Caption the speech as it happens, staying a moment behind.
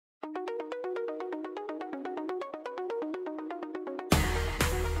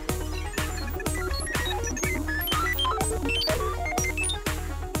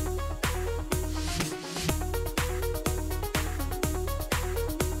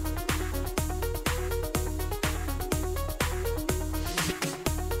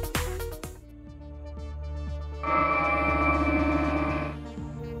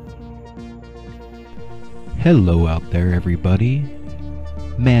Hello out there, everybody.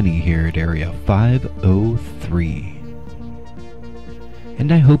 Manny here at Area 503.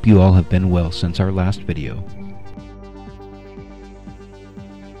 And I hope you all have been well since our last video.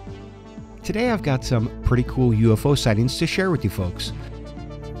 Today I've got some pretty cool UFO sightings to share with you folks.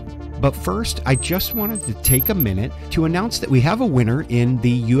 But first, I just wanted to take a minute to announce that we have a winner in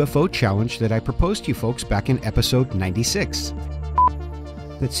the UFO challenge that I proposed to you folks back in episode 96.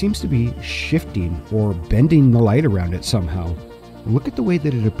 That seems to be shifting or bending the light around it somehow. Look at the way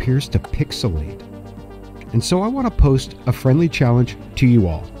that it appears to pixelate. And so I want to post a friendly challenge to you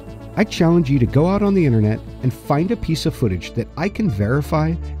all. I challenge you to go out on the internet and find a piece of footage that I can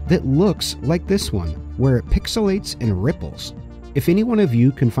verify that looks like this one, where it pixelates and ripples. If any one of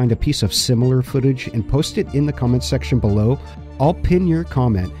you can find a piece of similar footage and post it in the comments section below, I'll pin your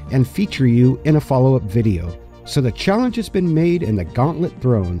comment and feature you in a follow-up video. So the challenge has been made and the gauntlet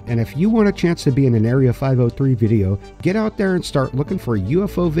thrown, and if you want a chance to be in an Area 503 video, get out there and start looking for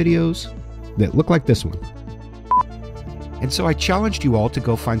UFO videos that look like this one. And so I challenged you all to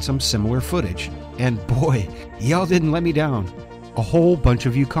go find some similar footage, and boy, y'all didn't let me down. A whole bunch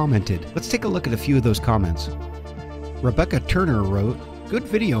of you commented. Let's take a look at a few of those comments. Rebecca Turner wrote, "Good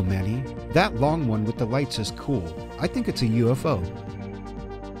video, Manny. That long one with the lights is cool. I think it's a UFO.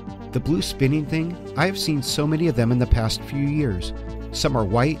 The blue spinning thing, I have seen so many of them in the past few years. Some are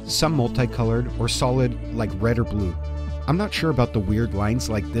white, some multicolored, or solid like red or blue. I'm not sure about the weird lines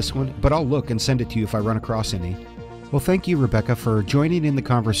like this one, but I'll look and send it to you if I run across any." Well, thank you, Rebecca, for joining in the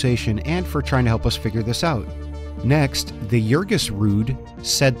conversation and for trying to help us figure this out. Next, the Jurgis Rude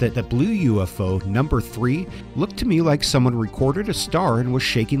said that the blue UFO, number 3, looked to me like someone recorded a star and was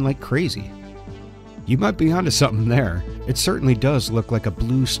shaking like crazy. You might be onto something there. It certainly does look like a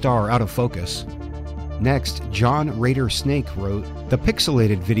blue star out of focus. Next, John Raider Snake wrote, "The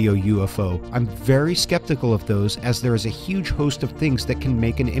pixelated video UFO. I'm very skeptical of those as there is a huge host of things that can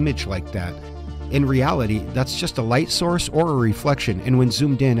make an image like that. In reality, that's just a light source or a reflection, and when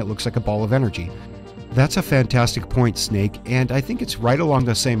zoomed in, it looks like a ball of energy." That's a fantastic point, Snake, and I think it's right along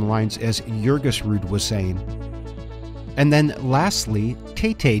the same lines as Jurgis Rude was saying. And then lastly,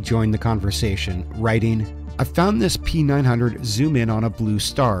 Tay joined the conversation, writing, "I found this P900 zoom in on a blue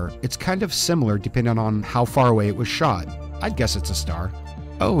star. It's kind of similar depending on how far away it was shot. I'd guess it's a star."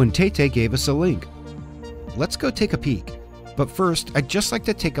 Oh, and Tay gave us a link. Let's go take a peek. But first, I'd just like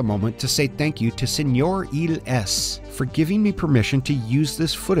to take a moment to say thank you to Senor Il S for giving me permission to use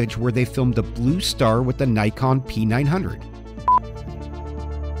this footage where they filmed a blue star with the Nikon P900.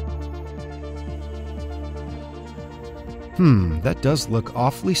 That does look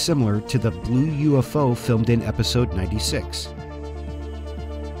awfully similar to the blue UFO filmed in episode 96.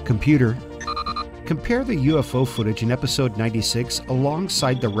 Computer, compare the UFO footage in episode 96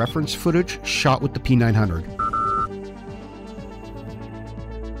 alongside the reference footage shot with the P900.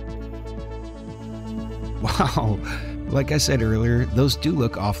 Wow, like I said earlier, those do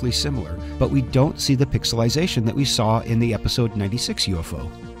look awfully similar, but we don't see the pixelization that we saw in the episode 96 UFO.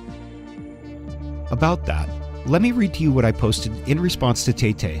 About that, let me read to you what I posted in response to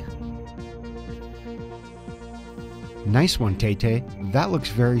Tay. "Nice one, Tay. That looks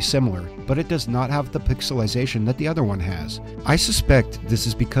very similar, but it does not have the pixelization that the other one has. I suspect this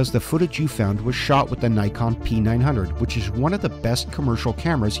is because the footage you found was shot with the Nikon P900, which is one of the best commercial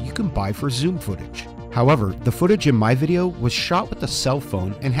cameras you can buy for zoom footage. However, the footage in my video was shot with a cell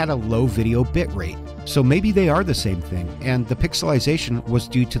phone and had a low video bit rate. So maybe they are the same thing, and the pixelization was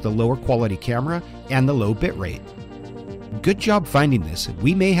due to the lower quality camera and the low bit rate. Good job finding this.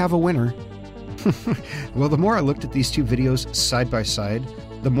 We may have a winner." Well, the more I looked at these two videos side by side,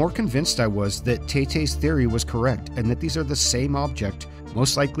 the more convinced I was that Tay's theory was correct and that these are the same object,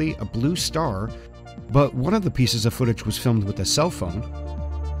 most likely a blue star, but one of the pieces of footage was filmed with a cell phone,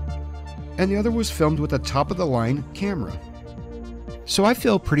 and the other was filmed with a top-of-the-line camera. So I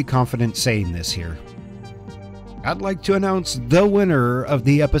feel pretty confident saying this here. I'd like to announce the winner of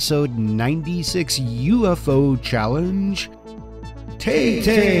the episode 96 UFO challenge,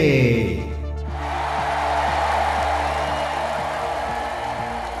 Tay.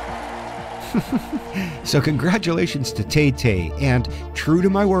 So congratulations to Tay, and true to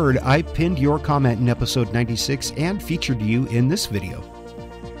my word, I pinned your comment in episode 96 and featured you in this video.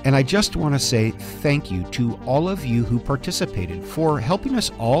 And I just want to say thank you to all of you who participated for helping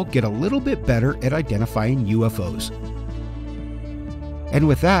us all get a little bit better at identifying UFOs. And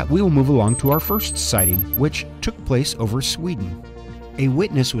with that, we will move along to our first sighting, which took place over Sweden. A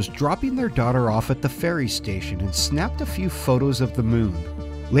witness was dropping their daughter off at the ferry station and snapped a few photos of the moon.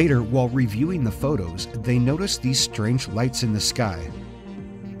 Later, while reviewing the photos, they noticed these strange lights in the sky.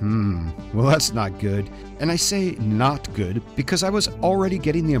 Well, that's not good. And I say not good because I was already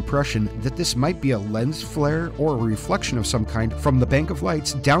getting the impression that this might be a lens flare or a reflection of some kind from the bank of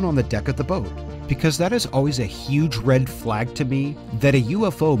lights down on the deck of the boat. Because that is always a huge red flag to me that a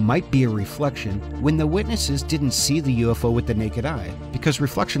UFO might be a reflection when the witnesses didn't see the UFO with the naked eye. Because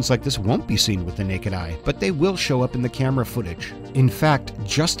reflections like this won't be seen with the naked eye, but they will show up in the camera footage. In fact,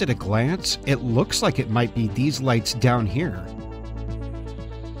 just at a glance, it looks like it might be these lights down here.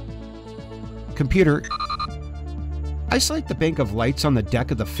 Computer, isolate the bank of lights on the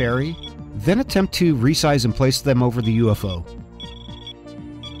deck of the ferry, then attempt to resize and place them over the UFO.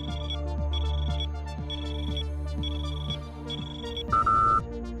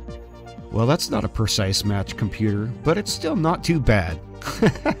 Well, that's not a precise match, computer, but it's still not too bad.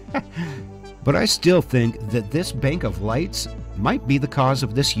 But I still think that this bank of lights might be the cause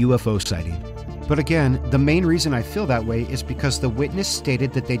of this UFO sighting. But again, the main reason I feel that way is because the witness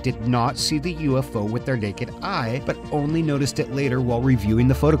stated that they did not see the UFO with their naked eye, but only noticed it later while reviewing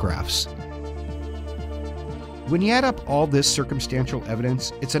the photographs. When you add up all this circumstantial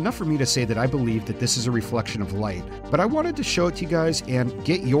evidence, it's enough for me to say that I believe that this is a reflection of light, but I wanted to show it to you guys and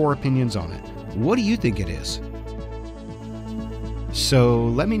get your opinions on it. What do you think it is? So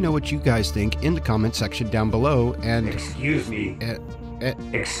let me know what you guys think in the comment section down below, and... Excuse me.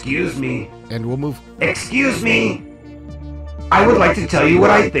 Excuse me. And we'll move... Excuse me! I would like to tell you what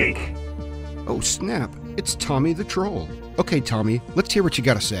I think. Oh snap, it's Tommy the Troll. Okay Tommy, let's hear what you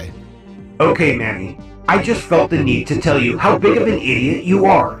gotta say. Okay Manny, I just felt the need to tell you how big of an idiot you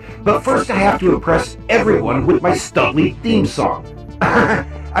are, but first I have to impress everyone with my Studley theme song.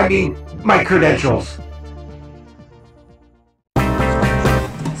 I mean, my credentials.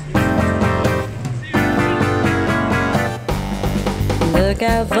 Look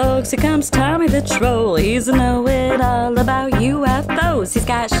out folks, here comes Tommy the Troll. He's a know-it-all about UFOs. He's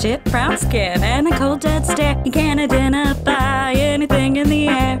got shit brown skin and a cold dead stare. He can't identify anything in the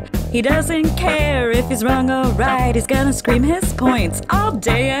air. He doesn't care if he's wrong or right. He's gonna scream his points all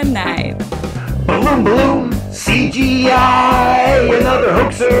day and night. Balloon, balloon, CGI, another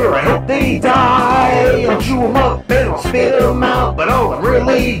hoaxer, I hope they die. I'll chew them up and I'll spit them out, but all I'm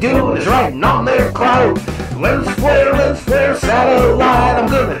really doing is riding on their cloud. Lens flare, satellite, I'm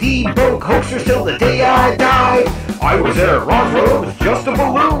gonna debunk hoaxers till the day I die. I was there at Roswell, it was just a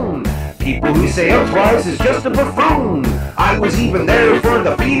balloon. People who say otherwise is just a buffoon. I was even there for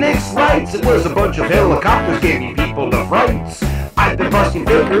the Phoenix Lights. It was a bunch of helicopters giving people the frights. I've been busting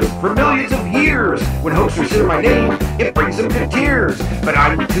fingers for millions of years. When hoaxers hear my name, it brings them to tears. But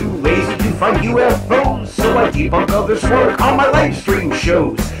I'm too lazy to find UFOs, so I debunk others' work on my live stream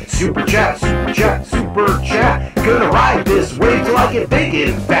shows. Super chat, super chat, super chat. Gonna ride this wave till I get big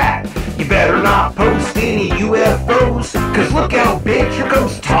and fat. You better not post any UFOs, cause look out bitch, here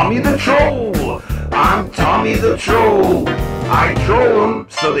comes Tommy the Troll. I'm Tommy the Troll. I troll them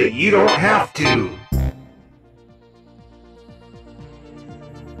so that you don't have to.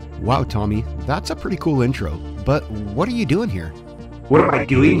 Wow Tommy, that's a pretty cool intro, but what are you doing here? What am I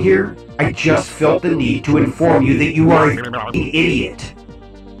doing here? I just felt the need to inform you that you are an idiot.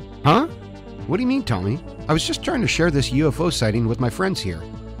 Huh? What do you mean, Tommy? I was just trying to share this UFO sighting with my friends here.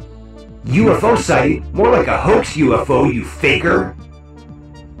 UFO sighting? More like a hoax UFO, you faker.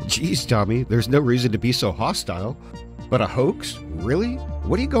 Jeez, Tommy, there's no reason to be so hostile. But a hoax? Really?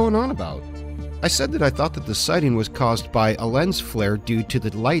 What are you going on about? I said that I thought that the sighting was caused by a lens flare due to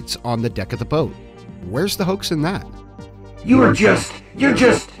the lights on the deck of the boat. Where's the hoax in that? You're just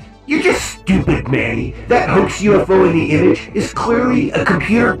stupid, Manny. That hoax UFO in the image is clearly a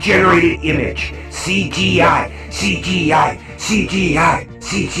computer-generated image. CGI, CGI, CGI,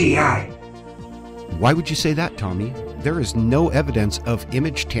 CGI. Why would you say that, Tommy? There is no evidence of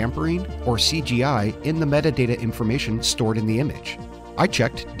image tampering or CGI in the metadata information stored in the image. I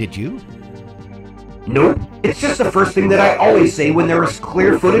checked, did you? Nope, it's just the first thing that I always say when there is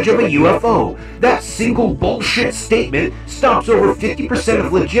clear footage of a UFO. That single bullshit statement stops over 50%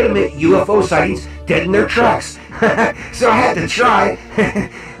 of legitimate UFO sightings dead in their tracks. So I had to try.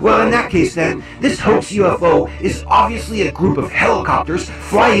 Well, in that case then, this hoax UFO is obviously a group of helicopters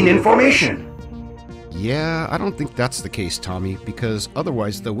flying in formation. Yeah, I don't think that's the case, Tommy, because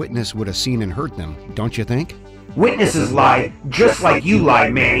otherwise the witness would have seen and heard them, don't you think? Witnesses lie, just like you lie,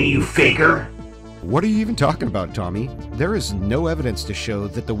 Manny, you faker. What are you even talking about, Tommy? There is no evidence to show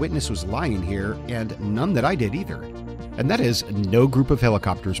that the witness was lying here, and none that I did either. And that is no group of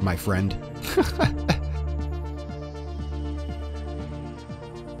helicopters, my friend.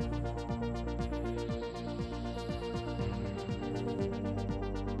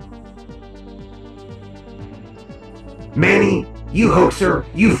 Manny, You hoaxer,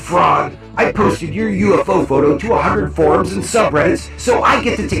 you fraud. I posted your UFO photo to 100 forums and subreddits, so I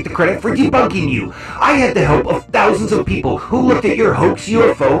get to take the credit for debunking you. I had the help of thousands of people who looked at your hoax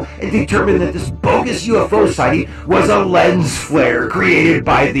UFO and determined that this bogus UFO sighting was a lens flare created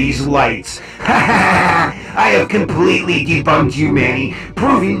by these lights. I have completely debunked you, Manny,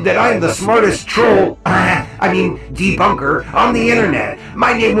 proving that I am the smartest troll, debunker on the internet.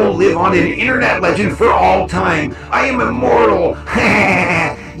 My name will live on in internet legend for all time. I am immortal.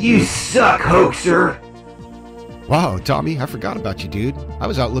 You suck, hoaxer. Wow, Tommy, I forgot about you, dude. I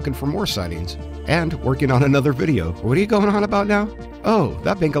was out looking for more sightings and working on another video. What are you going on about now? Oh,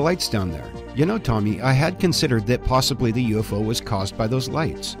 that bank of lights down there. You know, Tommy, I had considered that possibly the UFO was caused by those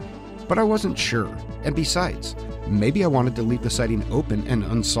lights, but I wasn't sure. And besides, maybe I wanted to leave the sighting open and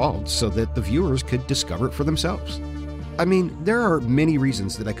unsolved so that the viewers could discover it for themselves. I mean, there are many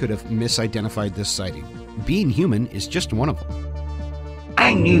reasons that I could have misidentified this sighting. Being human is just one of them.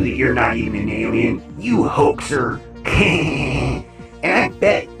 I knew that you're not even an alien, you hoaxer. And I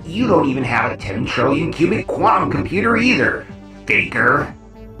bet you don't even have a 10 trillion cubic quantum computer either, faker.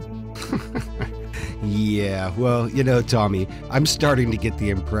 Yeah, well, you know, Tommy, I'm starting to get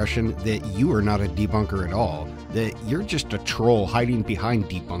the impression that you are not a debunker at all, that you're just a troll hiding behind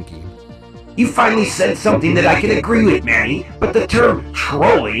debunking. You finally said something that I can agree with, Manny, but the term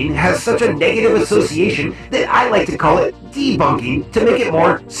trolling has such a negative association that I like to call it debunking to make it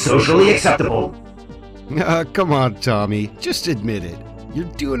more socially acceptable. Come on, Tommy, just admit it. You're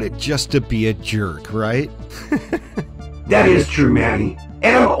doing it just to be a jerk, right? That is true, Manny,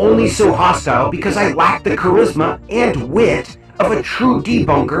 and I'm only so hostile because I lack the charisma and wit of a true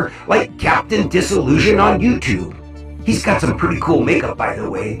debunker like Captain Disillusion on YouTube. He's got some pretty cool makeup, by the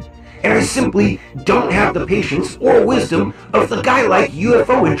way. And I simply don't have the patience or wisdom of the guy like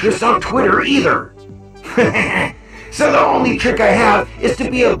UFO interest on Twitter either. So the only trick I have is to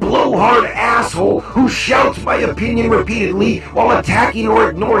be a blowhard asshole who shouts my opinion repeatedly while attacking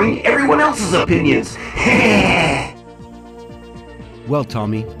or ignoring everyone else's opinions. Well,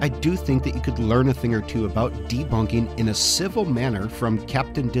 Tommy, I do think that you could learn a thing or two about debunking in a civil manner from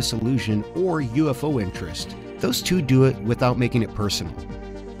Captain Disillusion or UFO interest. Those two do it without making it personal.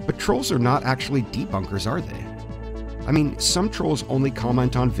 But trolls are not actually debunkers, are they? I mean, some trolls only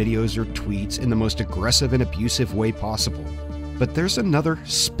comment on videos or tweets in the most aggressive and abusive way possible. But there's another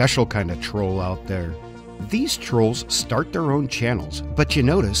special kind of troll out there. These trolls start their own channels, but you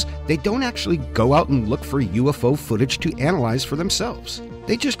notice they don't actually go out and look for UFO footage to analyze for themselves.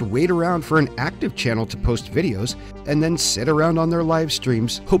 They just wait around for an active channel to post videos and then sit around on their live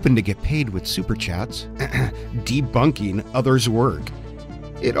streams hoping to get paid with super chats, debunking others' work.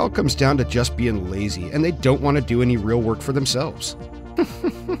 It all comes down to just being lazy, and they don't want to do any real work for themselves.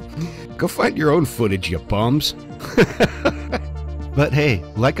 Go find your own footage, you bums. But hey,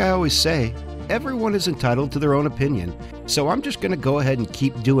 like I always say, everyone is entitled to their own opinion, so I'm just going to go ahead and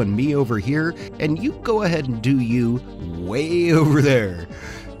keep doing me over here, and you go ahead and do you way over there.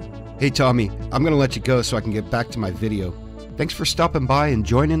 Hey Tommy, I'm going to let you go so I can get back to my video. Thanks for stopping by and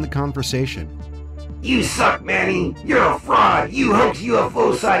joining the conversation. You suck, Manny. You're a fraud. You hoax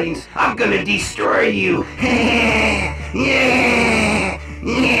UFO sightings. I'm gonna destroy you.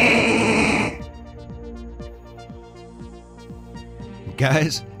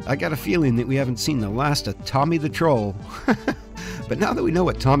 Guys, I got a feeling that we haven't seen the last of Tommy the Troll. But now that we know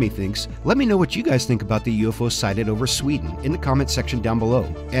what Tommy thinks, let me know what you guys think about the UFO sighted over Sweden in the comment section down below,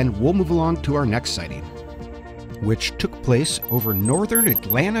 and we'll move along to our next sighting, which took place over northern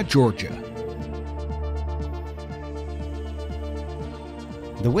Atlanta, Georgia.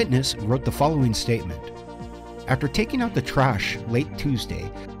 The witness wrote the following statement. After taking out the trash late Tuesday,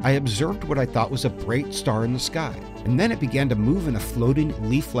 I observed what I thought was a bright star in the sky, and then it began to move in a floating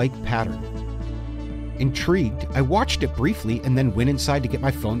leaf-like pattern. Intrigued, I watched it briefly and then went inside to get my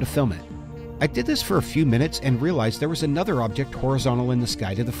phone to film it. I did this for a few minutes and realized there was another object horizontal in the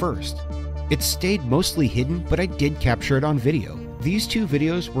sky to the first. It stayed mostly hidden, but I did capture it on video. These two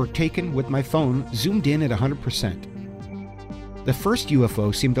videos were taken with my phone zoomed in at 100%. The first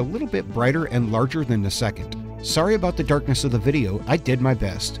UFO seemed a little bit brighter and larger than the second. Sorry about the darkness of the video, I did my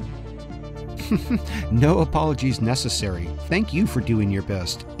best. No apologies necessary. Thank you for doing your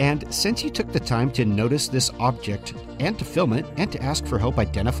best. And since you took the time to notice this object and to film it and to ask for help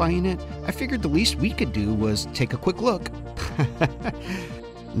identifying it, I figured the least we could do was take a quick look.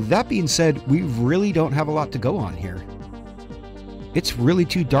 That being said, we really don't have a lot to go on here. It's really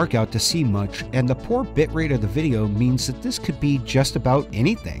too dark out to see much, and the poor bitrate of the video means that this could be just about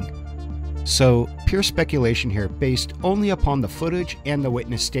anything. So, pure speculation here based only upon the footage and the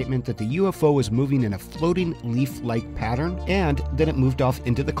witness statement that the UFO was moving in a floating leaf-like pattern and then it moved off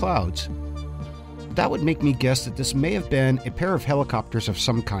into the clouds. That would make me guess that this may have been a pair of helicopters of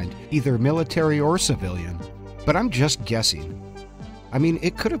some kind, either military or civilian. But I'm just guessing. I mean,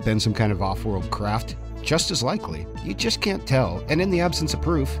 it could have been some kind of off-world craft, just as likely. You just can't tell, and in the absence of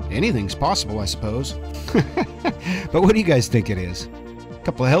proof, anything's possible, I suppose. But what do you guys think it is? A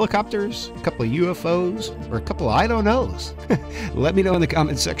couple of helicopters, a couple of UFOs, or a couple of I don't knows? Let me know in the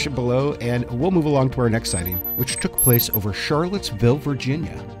comments section below, and we'll move along to our next sighting, which took place over Charlottesville,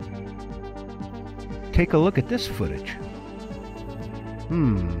 Virginia. Take a look at this footage.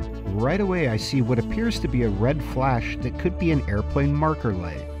 Right away I see what appears to be a red flash that could be an airplane marker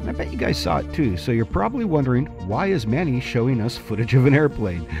light. And I bet you guys saw it too, so you're probably wondering, why is Manny showing us footage of an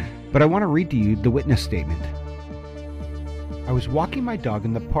airplane? But I want to read to you the witness statement. I was walking my dog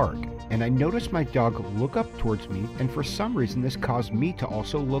in the park, and I noticed my dog look up towards me, and for some reason this caused me to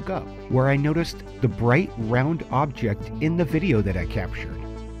also look up, where I noticed the bright round object in the video that I captured.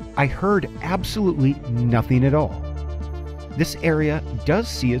 I heard absolutely nothing at all. This area does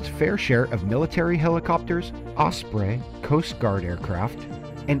see its fair share of military helicopters, Osprey, Coast Guard aircraft,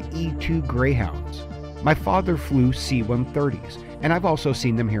 and E-2 Greyhounds. My father flew C-130s, and I've also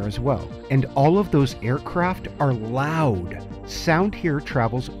seen them here as well. And all of those aircraft are loud. Sound here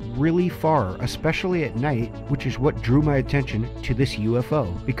travels really far, especially at night, which is what drew my attention to this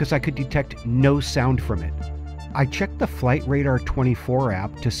UFO, because I could detect no sound from it. I checked the Flight Radar 24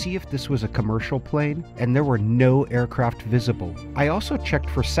 app to see if this was a commercial plane, and there were no aircraft visible. I also checked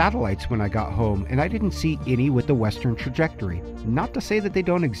for satellites when I got home, and I didn't see any with the western trajectory. Not to say that they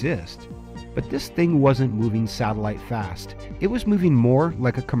don't exist. But this thing wasn't moving satellite fast. It was moving more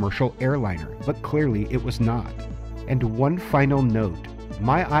like a commercial airliner, but clearly it was not. And one final note,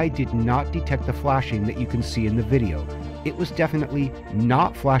 my eye did not detect the flashing that you can see in the video. It was definitely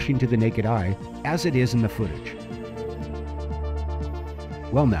not flashing to the naked eye, as it is in the footage.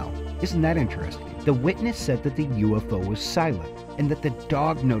 Well now, isn't that interesting? The witness said that the UFO was silent, and that the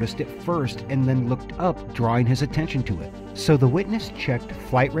dog noticed it first and then looked up, drawing his attention to it. So the witness checked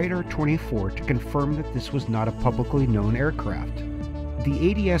Flight Radar 24 to confirm that this was not a publicly known aircraft.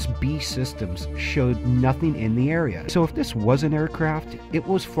 The ADS-B systems showed nothing in the area, so if this was an aircraft, it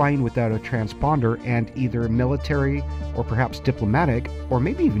was flying without a transponder and either military or perhaps diplomatic or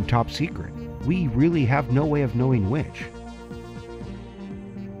maybe even top secret. We really have no way of knowing which.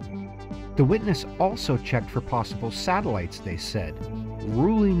 The witness also checked for possible satellites, they said,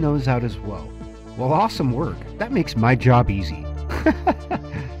 ruling those out as well. Well, awesome work. That makes my job easy.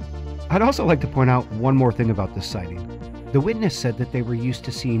 I'd also like to point out one more thing about this sighting. The witness said that they were used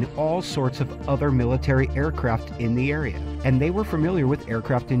to seeing all sorts of other military aircraft in the area, and they were familiar with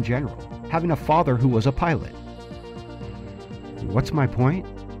aircraft in general, having a father who was a pilot. What's my point?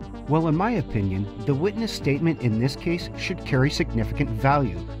 Well, in my opinion, the witness statement in this case should carry significant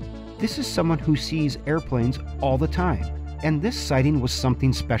value. This is someone who sees airplanes all the time, and this sighting was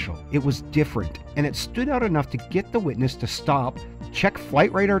something special. It was different, and it stood out enough to get the witness to stop, check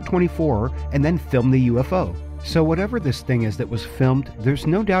Flight Radar 24, and then film the UFO. So whatever this thing is that was filmed, there's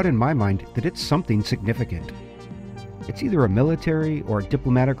no doubt in my mind that it's something significant. It's either a military or a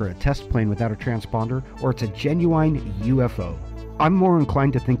diplomatic or a test plane without a transponder, or it's a genuine UFO. I'm more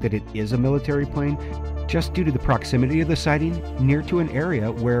inclined to think that it is a military plane, just due to the proximity of the sighting near to an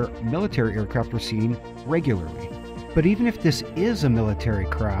area where military aircraft were seen regularly. But even if this is a military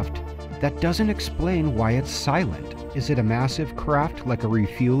craft, that doesn't explain why it's silent. Is it a massive craft like a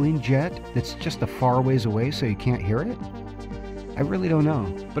refueling jet that's just a far ways away so you can't hear it? I really don't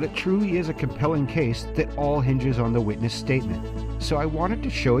know, but it truly is a compelling case that all hinges on the witness statement. So I wanted to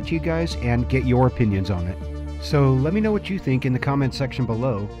show it to you guys and get your opinions on it. So let me know what you think in the comment section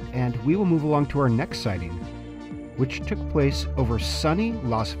below, and we will move along to our next sighting, which took place over sunny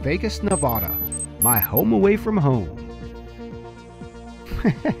Las Vegas, Nevada, my home away from home.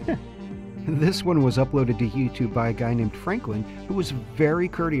 This one was uploaded to YouTube by a guy named Franklin, who was very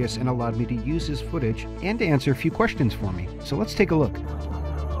courteous and allowed me to use his footage and to answer a few questions for me. So let's take a look.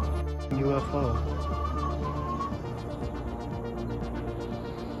 UFO.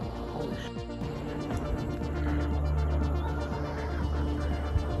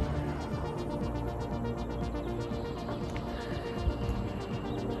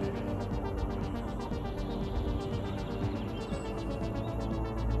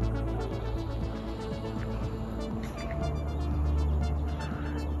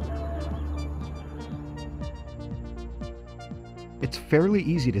 It's fairly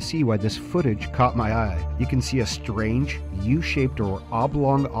easy to see why this footage caught my eye. You can see a strange, U-shaped or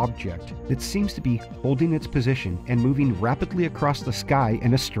oblong object that seems to be holding its position and moving rapidly across the sky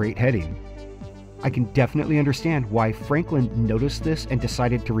in a straight heading. I can definitely understand why Franklin noticed this and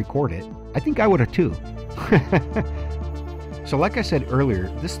decided to record it. I think I would have too. So like I said earlier,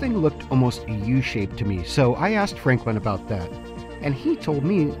 this thing looked almost U-shaped to me, so I asked Franklin about that, and he told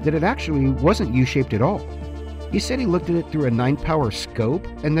me that it actually wasn't U-shaped at all. He said he looked at it through a 9-power scope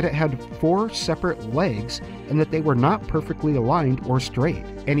and that it had 4 separate legs and that they were not perfectly aligned or straight,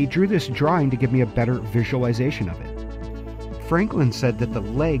 and he drew this drawing to give me a better visualization of it. Franklin said that the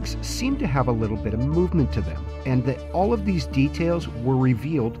legs seemed to have a little bit of movement to them, and that all of these details were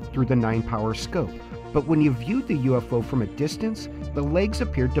revealed through the 9-power scope. But when you viewed the UFO from a distance, the legs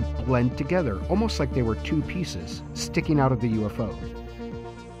appeared to blend together, almost like they were 2 pieces sticking out of the UFO.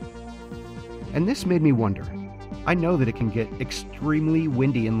 And this made me wonder. I know that it can get extremely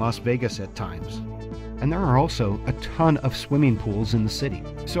windy in Las Vegas at times, and there are also a ton of swimming pools in the city.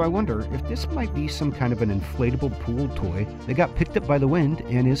 So I wonder if this might be some kind of an inflatable pool toy that got picked up by the wind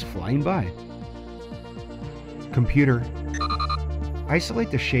and is flying by. Computer,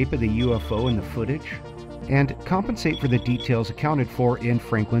 isolate the shape of the UFO in the footage, and compensate for the details accounted for in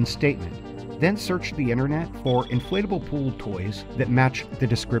Franklin's statement. Then search the internet for inflatable pool toys that match the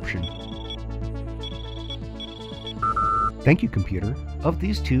description. Thank you, computer. Of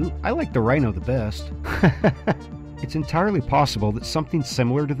these two, I like the Rhino the best. It's entirely possible that something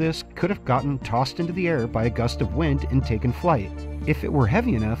similar to this could have gotten tossed into the air by a gust of wind and taken flight. If it were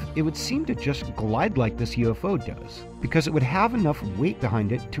heavy enough, it would seem to just glide like this UFO does, because it would have enough weight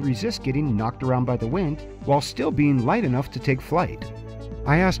behind it to resist getting knocked around by the wind while still being light enough to take flight.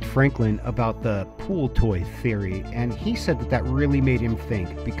 I asked Franklin about the pool toy theory, and he said that that really made him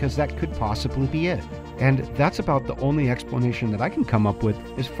think, because that could possibly be it. And that's about the only explanation that I can come up with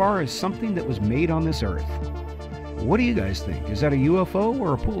as far as something that was made on this Earth. What do you guys think? Is that a UFO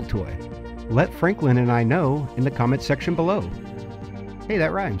or a pool toy? Let Franklin and I know in the comment section below. Hey,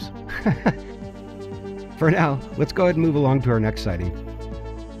 that rhymes. For now, let's go ahead and move along to our next sighting,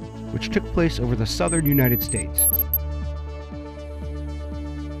 which took place over the southern United States.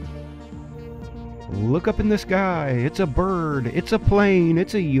 Look up in the sky. It's a bird. It's a plane.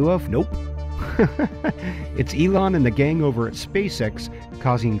 It's a UFO. Nope. It's Elon and the gang over at SpaceX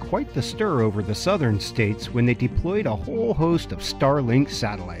causing quite the stir over the southern states when they deployed a whole host of Starlink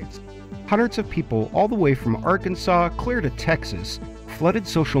satellites. Hundreds of people all the way from Arkansas clear to Texas flooded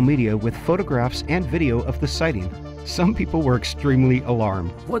social media with photographs and video of the sighting. Some people were extremely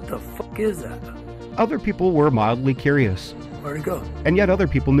alarmed. What the fuck is that? Other people were mildly curious. Where'd it go? And yet other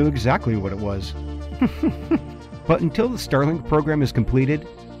people knew exactly what it was. But until the Starlink program is completed,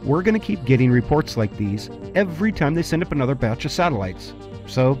 we're going to keep getting reports like these every time they send up another batch of satellites.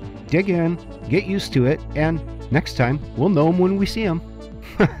 So dig in, get used to it, and next time we'll know them when we see them.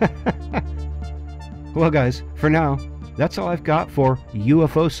 Well guys, for now, that's all I've got for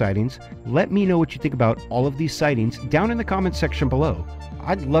UFO sightings. Let me know what you think about all of these sightings down in the comments section below.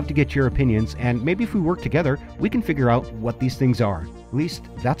 I'd love to get your opinions, and maybe if we work together, we can figure out what these things are. At least,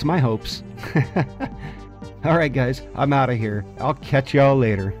 that's my hopes. Alright guys, I'm out of here. I'll catch y'all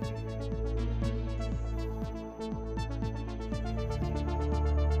later.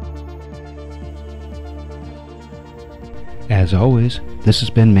 As always, this has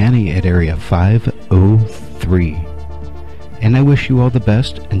been Manny at Area 503. And I wish you all the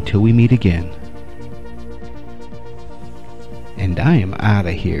best until we meet again. And I am out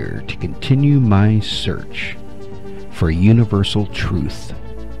of here to continue my search for universal truth.